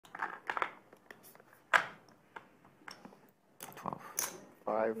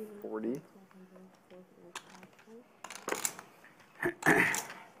540.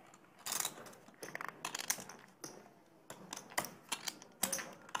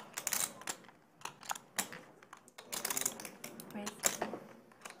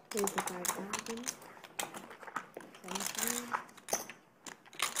 Here's the 5,000. 7,000.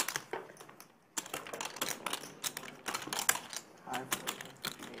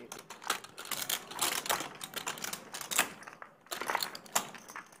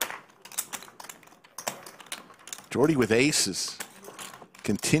 Jordi with aces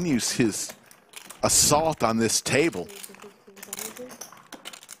continues his assault on this table.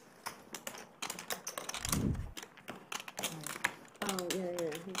 Oh,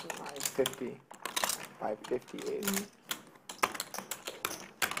 yeah. 550. 558.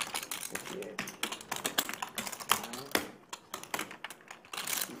 58.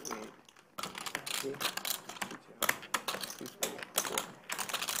 58.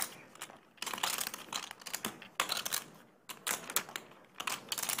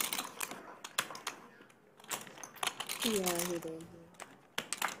 Yeah, he did.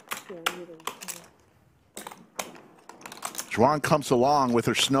 Yeah, he did. Xuan comes along with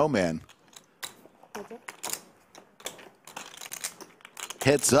her snowman.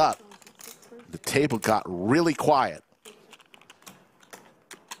 Heads up. The table got really quiet. I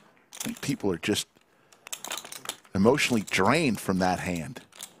think people are just emotionally drained from that hand.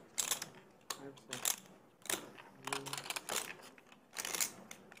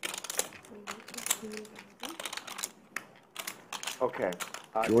 Okay.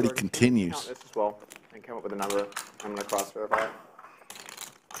 Jordi continues. Count this as well and come up with a number. I'm going to cross verify it.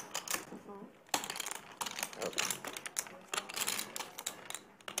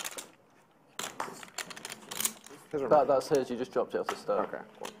 Okay. That's his. You just dropped it off the stove. Okay,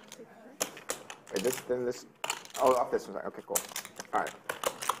 cool. Wait, then this. Oh, off this one. Okay, cool. All right.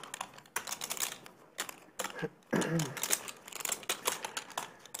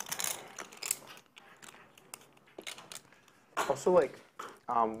 Also, like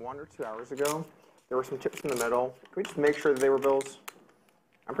 1 or 2 hours ago, there were some chips in the middle. Can we just make sure that they were bills?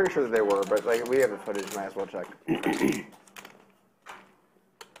 I'm pretty sure that they were, but like we have the footage, might as well check. Okay.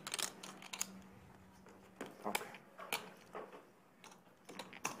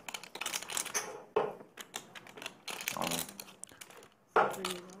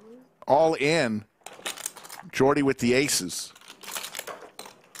 All in. Jordi with the aces.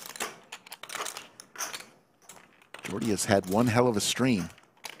 Jordi has had one hell of a stream.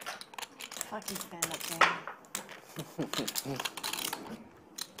 Fucking stand-up game.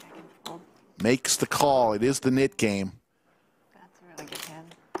 Makes the call. It is the knit game. That's a really good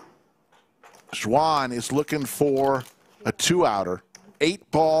hand. Xuan is looking for a 2-outer.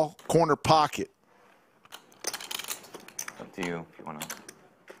 8-ball corner pocket. Up to you if you want to do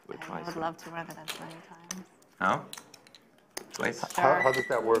it I twice. would love to run it as many times. No? Twice? How does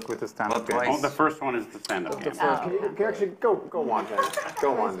that work with the stand-up game? Twice. Oh, the first one is the stand-up game. Can you actually go on, Jim?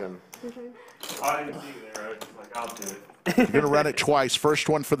 Go on, Jim. I didn't see you there. I was just like, I'll do it. You're going to run it twice. First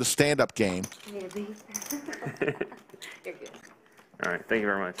one for the stand-up game. You're good. All right. Thank you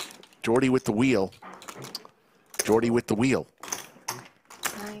very much. Jordi with the wheel. Jordi with the wheel.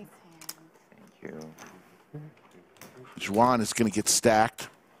 Nice hand. Thank you. Xuan is going to get stacked.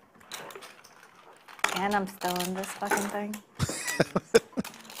 And I'm still in this fucking thing.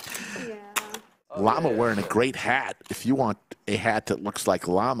 Yeah. Llama wearing a great hat. If you want a hat that looks like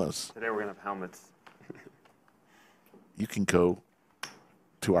llamas, Today we're going to have helmets. you can go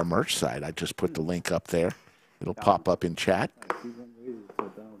to our merch site. I just put the link up there. It'll pop up in chat. How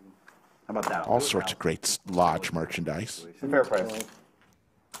about that? All sorts of great lodge merchandise. It's a fair price.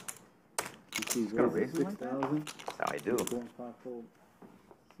 That's how I do.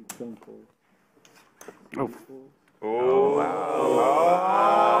 Oh.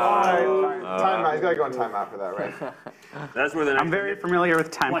 Timeout. He's got to go on timeout for that, right? That's where the next I'm very familiar with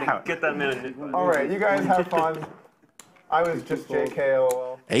timeout. Get that man. All right, you guys have fun. I was just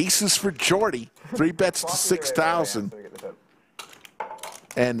JKLOL. Aces for Jordi. 3 bets to 6,000.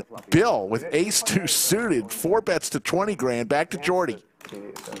 And Bill with ace-2 suited. 4 bets to 20 grand. Back to Jordi.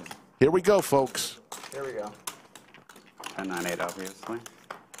 Here we go, folks. Here we go. 10-9-8, obviously.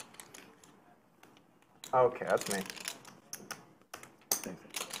 Okay, that's me.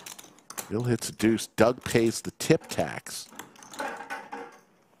 Bill hits a deuce. Doug pays the tip tax.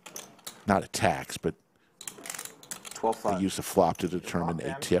 Not a tax, but 12 they use a flop to determine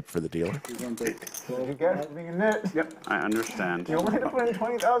a tip for the dealer. Did you get it? Being a nit. Yep, I understand. You only had to put in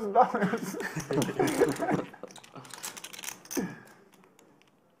 $20,000.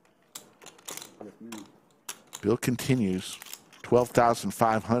 Bill continues.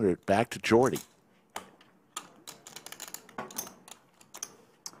 12,500. Back to Jordi.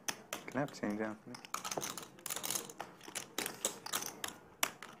 Can I have change down for me?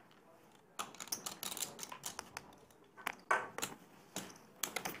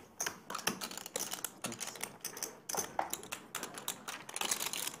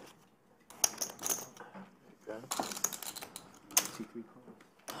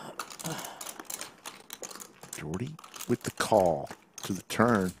 Jordi with the call to the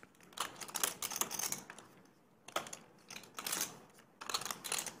turn.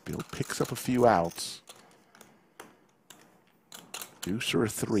 Bill picks up a few outs. Deuce or a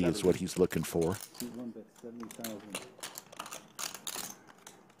 3 is what he's looking for.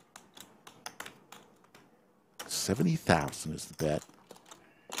 70,000 is the bet.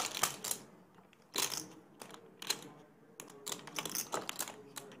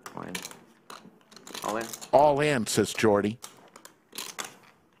 Fine. All in. All in, says Jordi.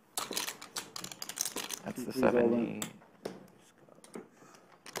 That's the 70.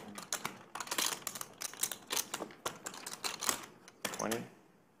 20.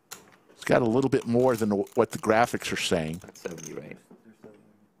 It's got a little bit more than what the graphics are saying. That's 70, right?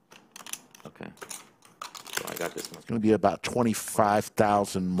 Okay. So I got this one. It's going to be about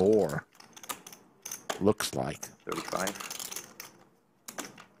 25,000 more. Looks like. 35.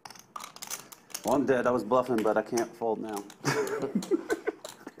 Well, I'm dead. I was bluffing, but I can't fold now.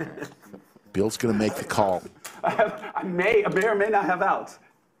 Bill's going to make the call. I may or may not have outs.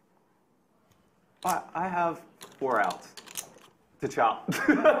 I have 4 outs to chop.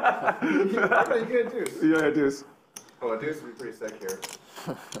 You get a deuce. Yeah, deuce. Oh, a deuce would be pretty sick here.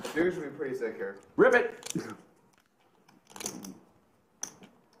 A deuce would be pretty sick here. Rip it.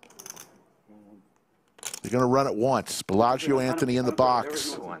 They're going to run it once. Bellagio Anthony in the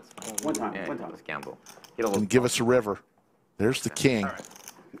box. Once. One time. Yeah, One time. let's gamble. Get a little. And give us a river. There's the king.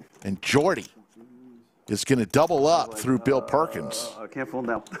 And Jordi is going to double up through Bill Perkins. I can't fold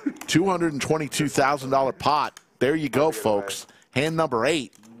now. $222,000 pot. There you go, folks. Hand number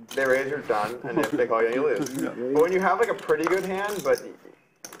 8. They raise, you're done, and if they call you, you lose. But when you have like a pretty good hand, but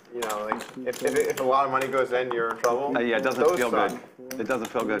you know, like if a lot of money goes in, you're in trouble. Yeah, it doesn't Those feel suck. good. It doesn't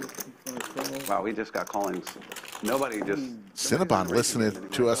feel good. Wow, we just got callings. Nobody just. Cinnabon listening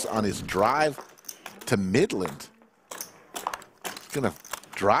to us on his drive to Midland. He's going to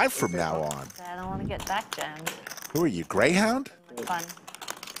drive from now on. I don't want to get back jammed. Who are you, Greyhound? Fun.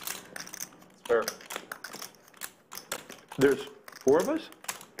 Fair. There's 4 of us?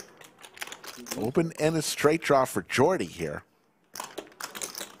 Open-ended straight draw for Jordi here.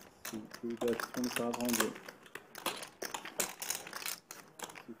 That's 2,500.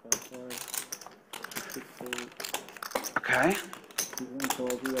 255. Okay. 2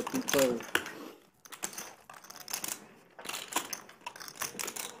 calls. We got 2 players.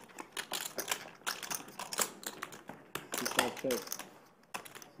 2-5 check.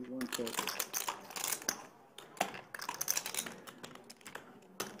 2-1 check.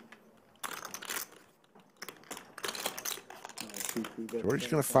 Jordi's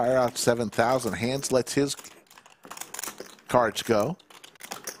going to fire out 7,000. Hands lets his cards go.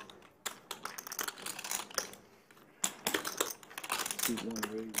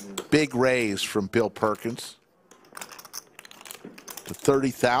 Big raise from Bill Perkins to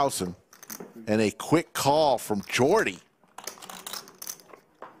 30,000. And a quick call from Jordi.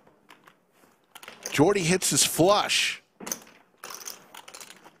 Jordi hits his flush.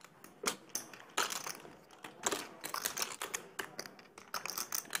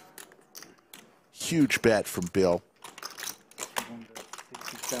 Huge bet from Bill.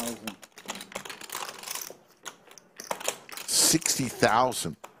 60,000.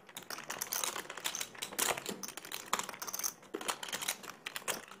 60,000.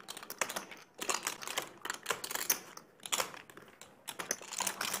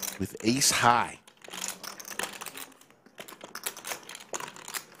 With ace high.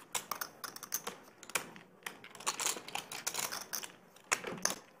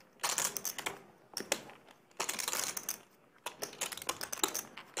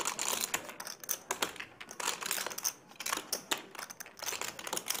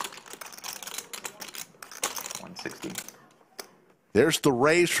 There's the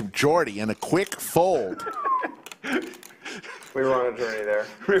raise from Jordi and a quick fold. We were on a journey there.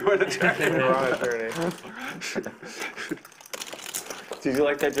 We were on a journey. We were on a journey. Did you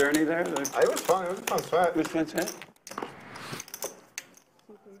like that journey there? It was fun. It was a fun sweat. It was fun sweat?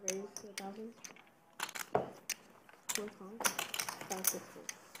 Raise to 1,000. 1 call.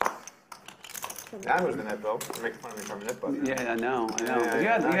 560. That was the net, Bill. You're making fun of me from a net button. Yeah, I know. Yeah, You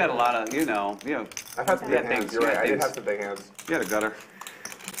had a lot of, you know, I've had some Yeah, big hands. thanks. You're right. Yeah, I did thanks. have some big hands. you had a gutter.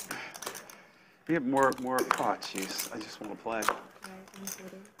 You have more, oh, jeez, I just want to play.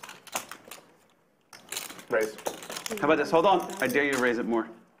 Raise. How about this? Hold on. I dare you to raise it more.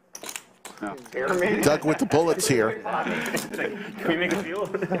 No. Hear me? Doug with the bullets here. Can we make a deal?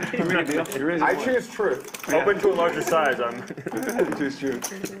 You raise it I more. choose truth. Open to a larger size. Too soon.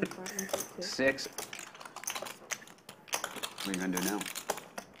 6. What are you going to do now?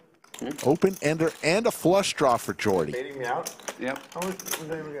 Open ender and a flush draw for Jordi. Baiting me out? Yep. How much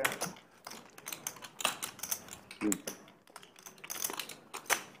did we get?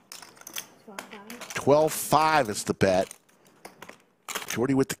 12-5 is the bet.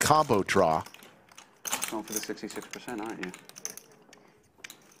 Jordi with the combo draw. Going for the 66%, aren't you?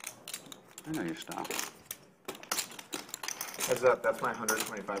 I know your style. Heads up, that's my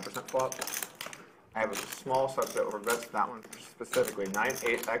 125% flop. I have a small subset over bets. That one specifically.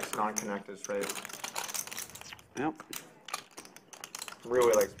 9-8x non-connected straight. Yep.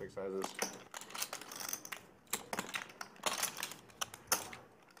 Really likes big sizes.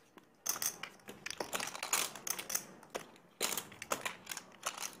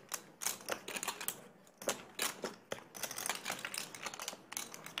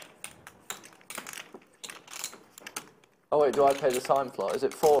 Oh wait, do I pay the time slot? Is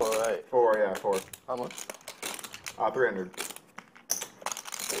it 4 or 8? 4, yeah, 4. How much? 300.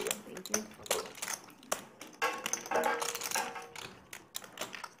 There you go. Thank you.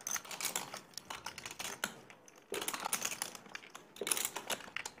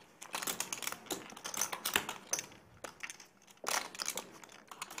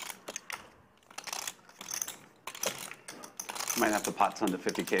 Might have to pots under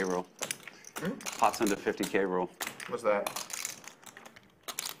 50K rule. Pots under 50K rule. What's that?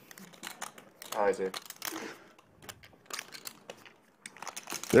 Oh, I see.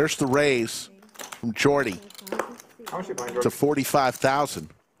 There's the raise from Jordi How much are you playing, to George? 45,000.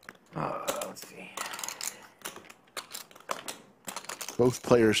 Let's see. Both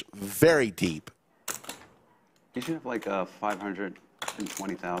players very deep. You should have like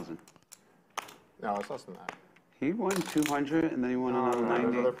 520,000. No, it's less than that. He won 200 and then he won another There's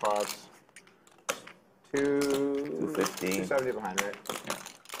 90. other pots. 250. 270 behind, right?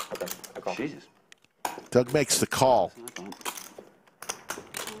 Okay, I call. Jesus. Doug makes the call. I thought.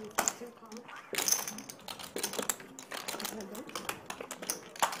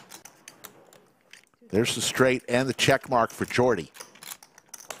 There's the straight and the check mark for Jordi.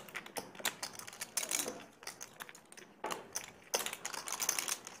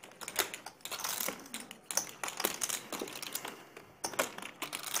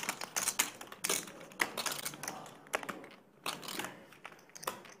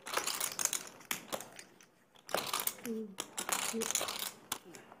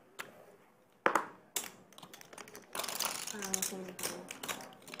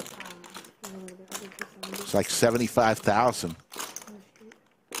 It's like 75,000.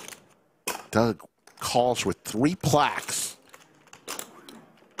 Doug calls with 3 plaques.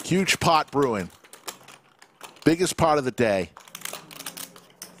 Huge pot brewing. Biggest pot of the day.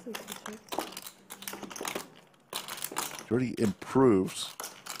 Jordi improves.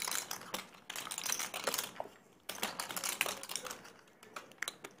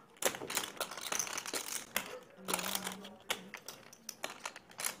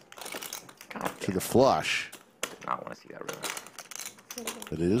 To the flush, Did not want to see that river.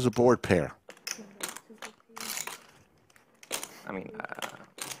 but it is a board pair. I mean,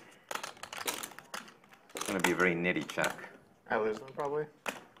 it's going to be a very nitty check. I lose them, probably.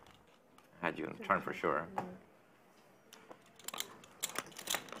 I had you in the turn for sure.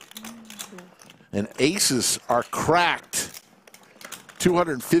 And aces are cracked.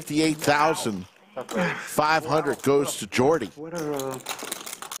 258,500 goes to Jordi. What are,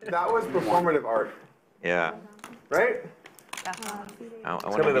 That was performative art, Yeah. right? Definitely. I It's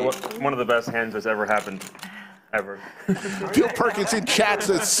want gonna be to one of the best hands that's ever happened, ever. Bill Perkins in chat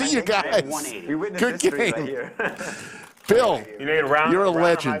says, see you guys. 180. We witnessed Good history game. right here. Bill, You made a round. You're a round of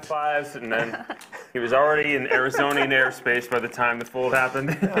legend. High fives, and then he was already in Arizonian airspace by the time the fold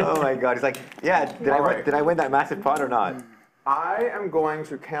happened. Oh my God! He's like, yeah. Did I win that massive pot or not? I am going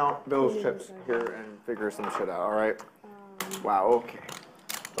to count Bill's chips here and figure some shit out, all right? Wow, okay.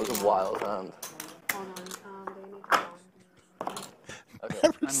 That was a wild hand.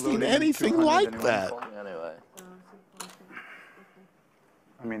 never seen anything like that. Calling Anyway.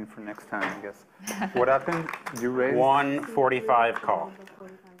 I mean, for next time, I guess. What happened? You raised 145 call.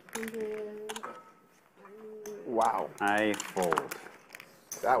 Wow. I fold.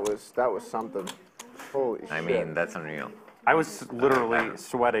 That was something. Holy shit. I mean, that's unreal. I was literally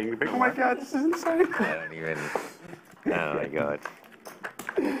sweating. Like, oh my god, this is insane. I don't even. Oh my god.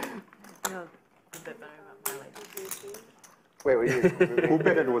 Wait, Who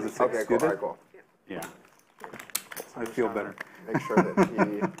bet it was a 6? Okay, cool. Did All it? right, cool. Yeah. I feel better. Make sure that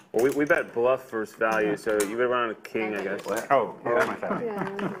he. Well, we bet bluff versus value, so you would run on a king, I guess. Oh, yeah, my bad.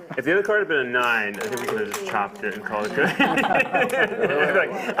 Yeah. If the other card had been a 9, I think we could have just chopped it and called it good.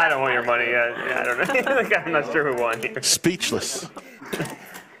 Like, I don't want your money. I don't know. Like, I'm not sure who won here. Speechless.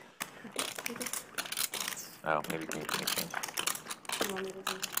 Oh, maybe king.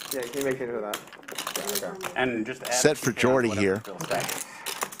 Yeah, can you make into that? Okay. And just add Set for Jordi here.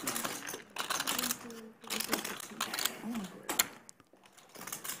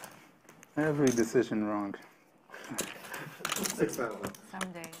 Every decision wrong. 6,000.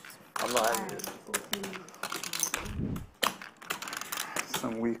 Some days. I'm not having it.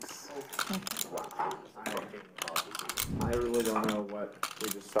 Some weeks. I really don't know what we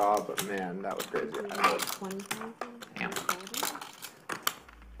just saw, but man, that was crazy.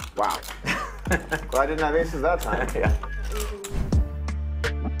 Wow. Well, I didn't have aces that time. Yeah.